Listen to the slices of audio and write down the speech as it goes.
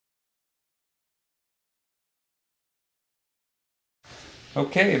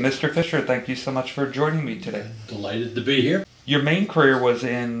Okay, Mr. Fisher, thank you so much for joining me today. Delighted to be here. Your main career was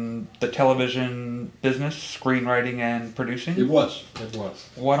in the television business, screenwriting and producing? It was. It was.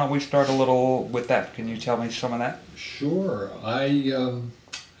 Why don't we start a little with that? Can you tell me some of that? Sure. I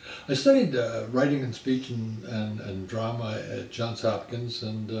studied writing and speech and drama at Johns Hopkins,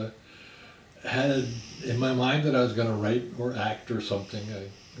 and had in my mind that I was going to write or act or something. I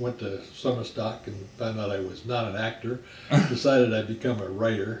went to summer stock and found out I was not an actor. Decided I'd become a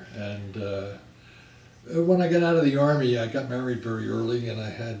writer, and when I got out of the Army, I got married very early, and I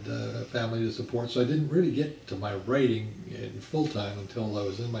had a family to support, so I didn't really get to my writing in full time until I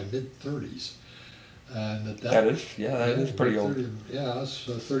was in my mid-30s. And that is pretty old. Yeah, I was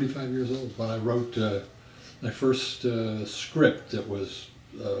 35 years old when I wrote my first script that was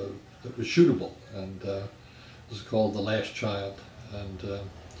shootable, and it was called The Last Child. And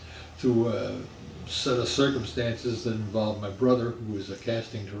through a set of circumstances that involved my brother, who was a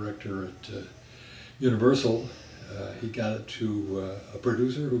casting director at Universal, he got it to a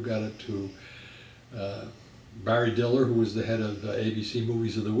producer who got it to Barry Diller, who was the head of ABC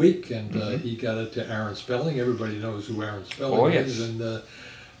Movies of the Week, and he got it to Aaron Spelling. Everybody knows who Aaron Spelling is, and the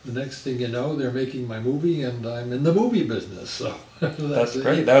next thing you know, they're making my movie, and I'm in the movie business. So that's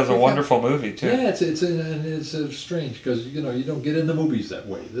great. That was a wonderful movie too. Yeah, it's strange because you don't get into movies that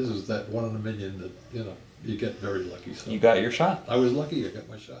way. This is that one in a million that you get very lucky. So you got your shot. I was lucky. I got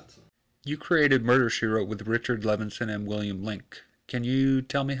my shot. So. You created Murder, She Wrote with Richard Levinson and William Link. Can you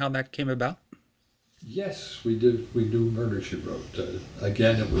tell me how that came about? Yes, we did. We do Murder, She Wrote.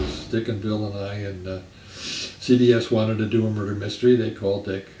 Again, it was Dick and Bill and I, and CBS wanted to do a murder mystery. They called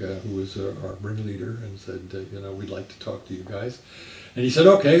Dick, who was our ringleader, and said, we'd like to talk to you guys. And he said,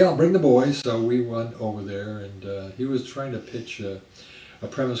 okay, I'll bring the boys. So we went over there, and he was trying to pitch a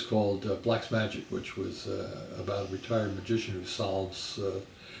premise called Black's Magic, which was about a retired magician who solves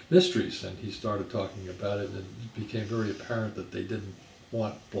mysteries. And he started talking about it, and it became very apparent that they didn't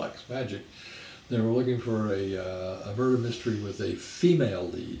want Black's Magic. They were looking for a murder mystery with a female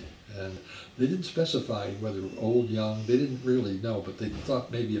lead, and they didn't specify whether old, young. They didn't really know, but they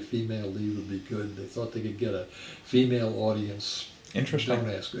thought maybe a female lead would be good. They thought they could get a female audience. Interesting. Don't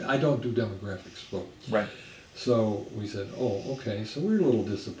ask me. I don't do demographics, but right. So we said, oh, okay. So we were a little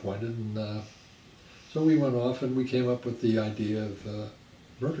disappointed, and so we went off and we came up with the idea of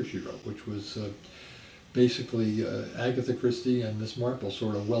Murder, She Wrote, which was basically Agatha Christie and Miss Marple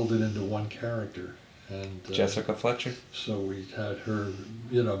sort of welded into one character. And Jessica Fletcher. So we had her,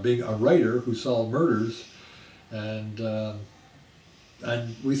 being a writer who solved murders, and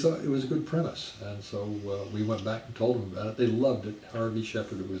we thought it was a good premise. And so we went back and told them about it. They loved it. Harvey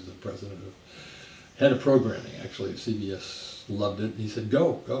Shepard, who was the head of programming, actually, at CBS, loved it. And he said,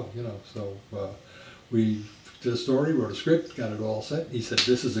 go, So we did a story, wrote a script, got it all set. He said,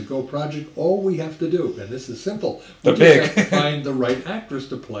 this is a go project. All we have to do, and this is simple, we just have to find the right actress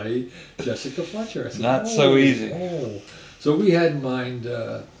to play Jessica Fletcher. I said, not so easy. So we had in mind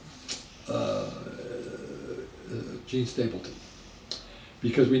Jean Stapleton,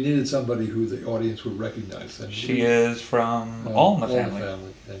 because we needed somebody who the audience would recognize. And she is from All in the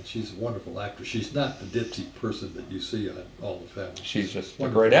Family. And she's a wonderful actress. She's not the ditzy person that you see on All in the Family. She's just a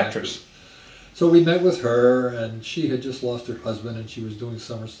great actress. So we met with her, and she had just lost her husband, and she was doing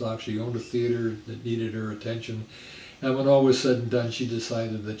summer stock. She owned a theater that needed her attention. And when all was said and done, she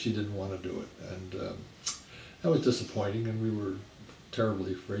decided that she didn't want to do it. And that was disappointing, and we were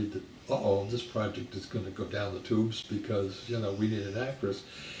terribly afraid that, this project is going to go down the tubes because, we need an actress.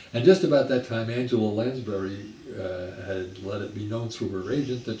 And just about that time, Angela Lansbury had let it be known through her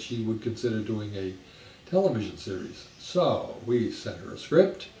agent that she would consider doing a television series. So we sent her a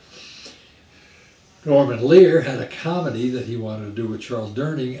script. Norman Lear had a comedy that he wanted to do with Charles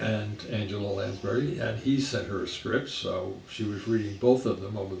Durning and Angela Lansbury, and he sent her a script, so she was reading both of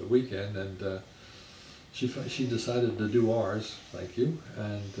them over the weekend, and she decided to do ours, thank you,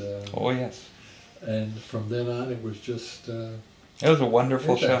 and oh yes. And from then on, it was just it was a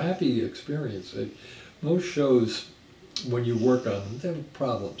wonderful show. It was a happy experience. Most shows, when you work on them, there are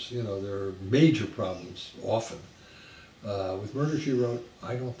problems. There are major problems often. With Murder, She Wrote,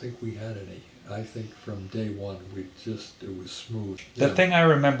 I don't think we had any. I think from day one, it was smooth. The thing I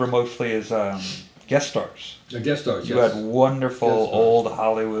remember mostly is guest stars. The guest stars, You had wonderful old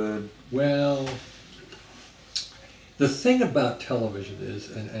Hollywood. Well, the thing about television is,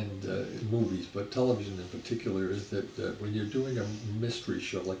 and movies, but television in particular, is that when you're doing a mystery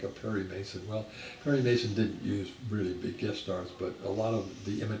show like a Perry Mason, well, Perry Mason didn't use really big guest stars, but a lot of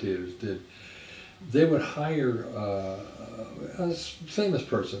the imitators did. they would hire a famous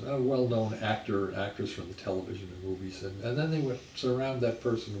person, a well-known actor or actress from the television and movies, and then they would surround that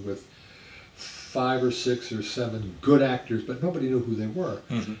person with 5 or 6 or 7 good actors, but nobody knew who they were.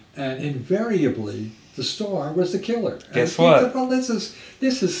 Mm-hmm. And invariably, the star was the killer. Guess and what? Well, this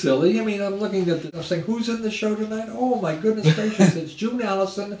is silly. I mean, I'm looking at I'm saying, who's in the show tonight? Oh my goodness gracious, it's June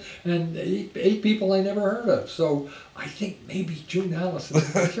Allison and eight people I never heard of. So I think maybe June Allison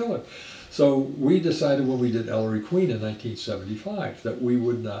is the killer. So we decided when we did Ellery Queen in 1975 that we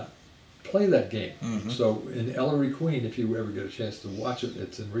would not play that game. Mm-hmm. So in Ellery Queen, if you ever get a chance to watch it,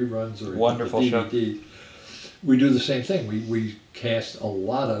 it's in reruns or Wonderful DVD. Show. We do the same thing. We cast a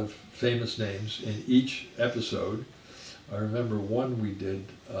lot of famous names in each episode. I remember one we did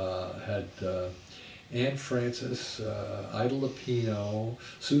had Anne Francis, Ida Lupino,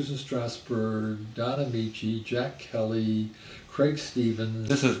 Susan Strasberg, Don Amici, Jack Kelly, Craig Stevens.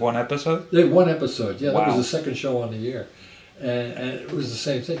 This is one episode? Yeah, one episode. Yeah, wow. That was the second show on the air. And it was the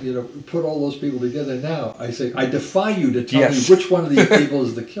same thing, you know, put all those people together. Now, I say, I defy you to tell yes. me which one of these people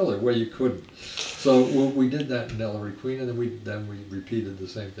is the killer, where you couldn't. So we did that in Ellery Queen, and then we repeated the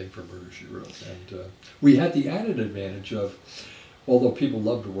same thing for Murder, She Wrote. And we had the added advantage of, although people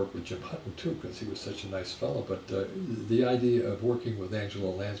loved to work with Jim Hutton too, because he was such a nice fellow, but the idea of working with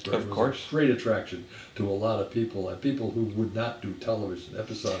Angela Lansbury was a great attraction to a lot of people, and people who would not do television,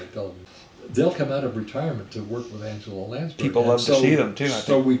 episodic television. They'll come out of retirement to work with Angela Lansbury. People love to see them too, I think.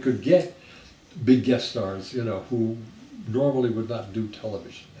 So we could get big guest stars, you know, who normally would not do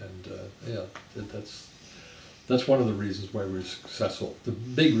television. And yeah, that's one of the reasons why we're successful. The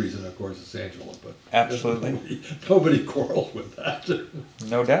big reason, of course, is Angela, but absolutely nobody quarrels with that.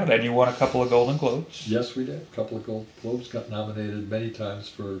 No doubt. And you won a couple of Golden Globes. Yes, we did. A couple of Golden Globes. Got nominated many times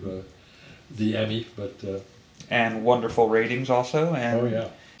for the Emmy, but and wonderful ratings also. And oh yeah.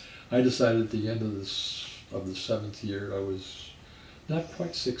 I decided at the end of the 7th year, I was not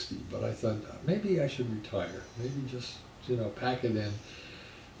quite 60, but I thought maybe I should retire. Maybe just, you know, pack it in.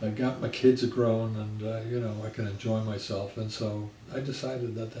 I got my kids are grown, and you know, I can enjoy myself, and so I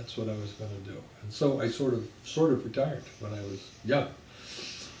decided that that's what I was going to do. And so I sort of retired when I was young.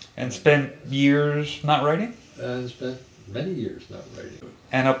 And spent years not writing? And spent many years not writing.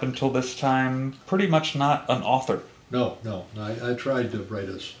 And up until this time, pretty much not an author. No. I tried to write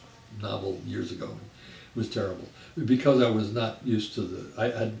a novel years ago. It was terrible because I was not used to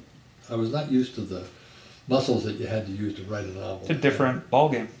I was not used to the muscles that you had to use to write a novel. It's a different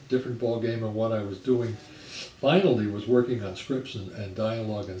ballgame. Different ballgame, and what I was doing finally was working on scripts and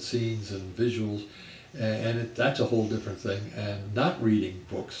dialogue and scenes and visuals, and that's a whole different thing, and not reading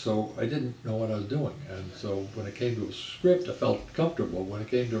books, so I didn't know what I was doing. And so when it came to a script, I felt comfortable. When it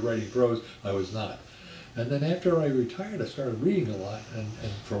came to writing prose, I was not. And then after I retired, I started reading a lot, and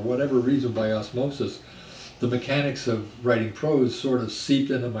for whatever reason, by osmosis, the mechanics of writing prose sort of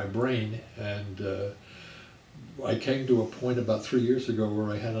seeped into my brain, and I came to a point about 3 years ago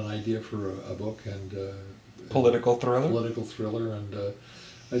where I had an idea for a book, and political thriller. Political thriller, and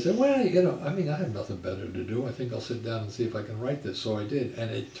I said, well, you know, I mean, I have nothing better to do. I think I'll sit down and see if I can write this. So I did,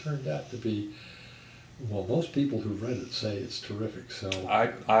 and it turned out to be. Well, most people who've read it say it's terrific. So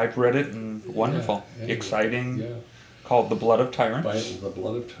I've read it, and wonderful, yeah, anyway, exciting. Yeah. Called The Blood of Tyrants. By The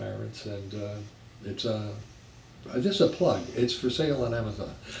Blood of Tyrants, and it's this is a plug. It's for sale on Amazon.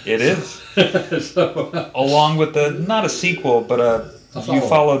 It is. So, along with not a sequel, but you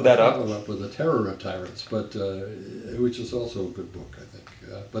followed that up. Follow up with The Terror of Tyrants, but which is also a good book, I think.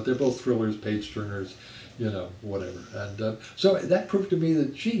 But they're both thrillers, page turners. You know, whatever, and so that proved to me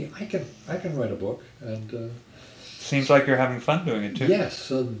that, gee, I can write a book, and seems like you're having fun doing it too. Yes,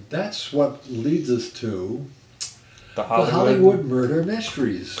 so that's what leads us to the Hollywood murder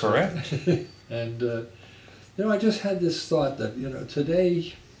mysteries. Correct. And you know, I just had this thought that, you know,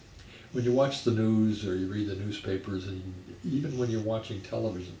 today, when you watch the news or you read the newspapers, and even when you're watching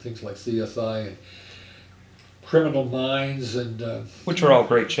television, things like CSI and Criminal Minds, and which are all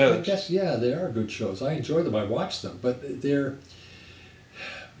great shows. I guess, yeah, they are good shows. I enjoy them. I watch them, but they're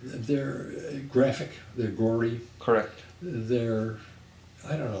graphic. They're gory. Correct. They're,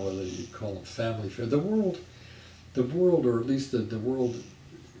 I don't know whether you call them family fair. The world, or at least the world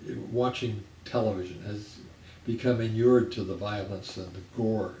watching television has become inured to the violence and the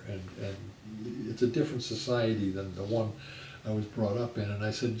gore, and it's a different society than the one I was brought up in. And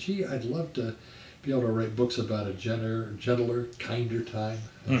I said, gee, I'd love to be able to write books about a gentler, kinder time.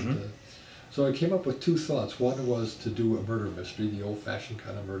 And, so I came up with 2 thoughts. One was to do a murder mystery, the old-fashioned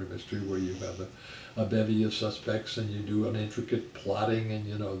kind of murder mystery, where you have a bevy of suspects, and you do an intricate plotting, and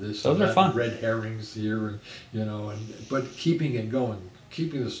you know this. Those and are that, fun. Red herrings here, and you know, but keeping it going,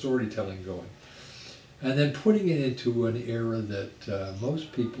 keeping the storytelling going. and then putting it into an era that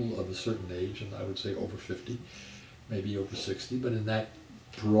most people of a certain age, and I would say over 50, maybe over 60, but in that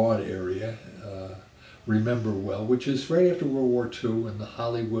broad area, remember well, which is right after World War II in the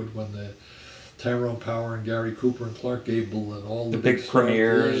Hollywood, when the Tyrone Power and Gary Cooper and Clark Gable and all the big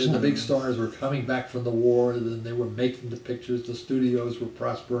premieres. The big stars were coming back from the war, and they were making the pictures, the studios were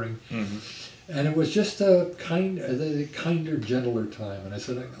prospering. And it was just a kinder, gentler time. And I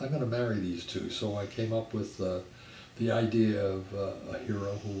said, I'm going to marry these two. So I came up with the idea of a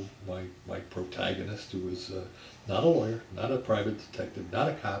hero who, my protagonist, who was not a lawyer, not a private detective, not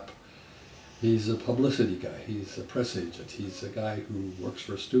a cop. He's a publicity guy. He's a press agent. He's a guy who works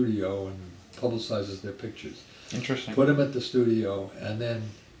for a studio and publicizes their pictures. Interesting. Put him at the studio, and then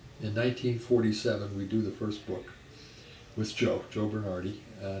in 1947 we do the first book with Joe Bernardi,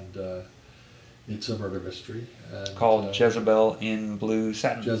 and it's a murder mystery. And, called Jezebel in Blue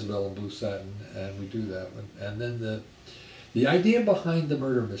Satin. Jezebel in Blue Satin, and we do that one. And then the idea behind the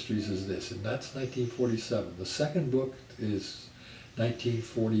murder mysteries is this, and that's 1947. The second book is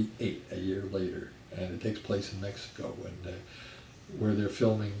 1948, a year later, and it takes place in Mexico, and where they're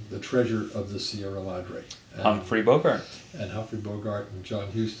filming The Treasure of the Sierra Madre. And Humphrey Bogart. And Humphrey Bogart and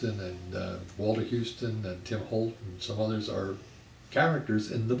John Huston and Walter Huston and Tim Holt and some others are characters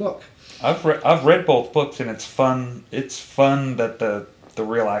in the book. I've read both books, and it's fun. It's fun that the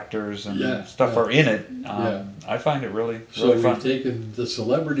real actors and stuff are in it. I find it really So fun. we've taken the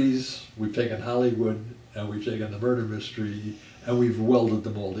celebrities, we've taken Hollywood, and we've taken the murder mystery, and we've welded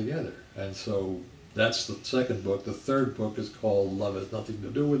them all together. And so that's the second book. The third book is called Love Has Nothing to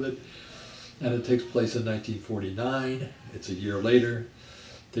Do with It, and it takes place in 1949. It's a year later.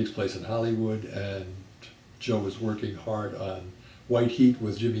 It takes place in Hollywood, and Joe is working hard on White Heat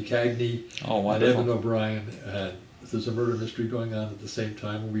with Jimmy Cagney and Evan O'Brien, and there's a murder mystery going on at the same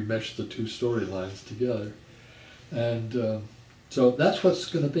time, and we mesh the two storylines together. And so that's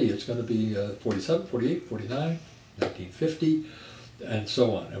what's going to be. It's going to be 47, 48, 49, 1950, and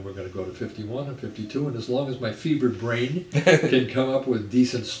so on. And we're going to go to 51 and 52, and as long as my fevered brain can come up with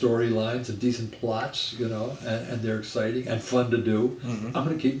decent storylines and decent plots, you know, and they're exciting and fun to do, I'm going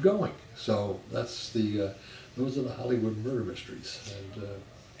to keep going. So that's those are the Hollywood murder mysteries.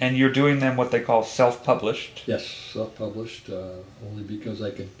 And you're doing them what they call self-published. Yes, self-published, only because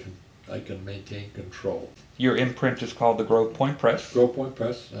I can maintain control. Your imprint is called the Grove Point Press. Grove Point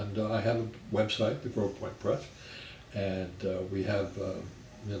Press, and I have a website, the Grove Point Press, and we have,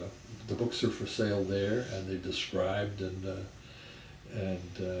 you know, the books are for sale there, and they're described, and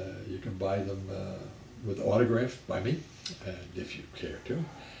you can buy them with autograph by me, and if you care to.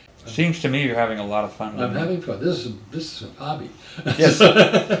 Seems to me you're having a lot of fun. I'm having fun. This is a hobby. Yes.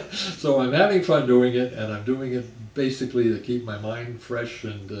 So I'm having fun doing it, and I'm doing it basically to keep my mind fresh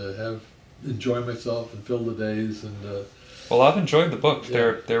and enjoy myself and fill the days. And well, I've enjoyed the books.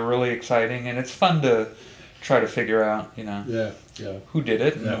 Yeah. They're really exciting, and it's fun to try to figure out, you know, who did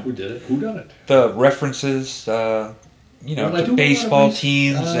it. Yeah, who did it? Who done it? The references. You know, to baseball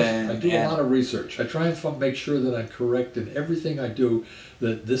teams I do a lot of research. I try and make sure that I'm correct in everything I do,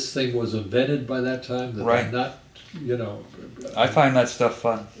 that this thing was invented by that time, that I'm not, you know... I find that stuff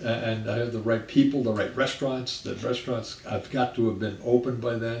fun. And I have the right people, the right restaurants. The restaurants have got to have been open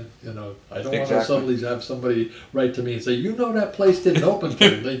by then, you know. I don't want to suddenly have somebody write to me and say, you know that place didn't open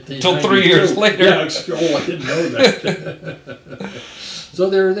until 1992. Till 3 years later. Yeah, I didn't know that. So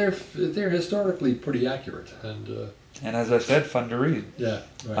they're historically pretty accurate, and as I said, fun to read. Yeah,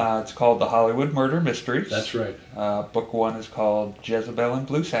 right. It's called The Hollywood Murder Mysteries. That's right. Book 1 is called Jezebel in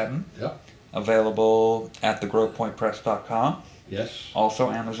Blue Satin. Yeah. Available at thegrovepointpress.com. Yes. Also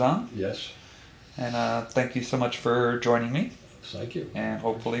Amazon. Yes. And thank you so much for joining me. Thank you. And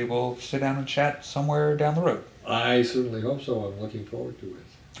hopefully we'll sit down and chat somewhere down the road. I certainly hope so. I'm looking forward to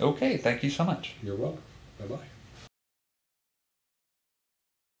it. Okay, thank you so much. You're welcome. Bye-bye.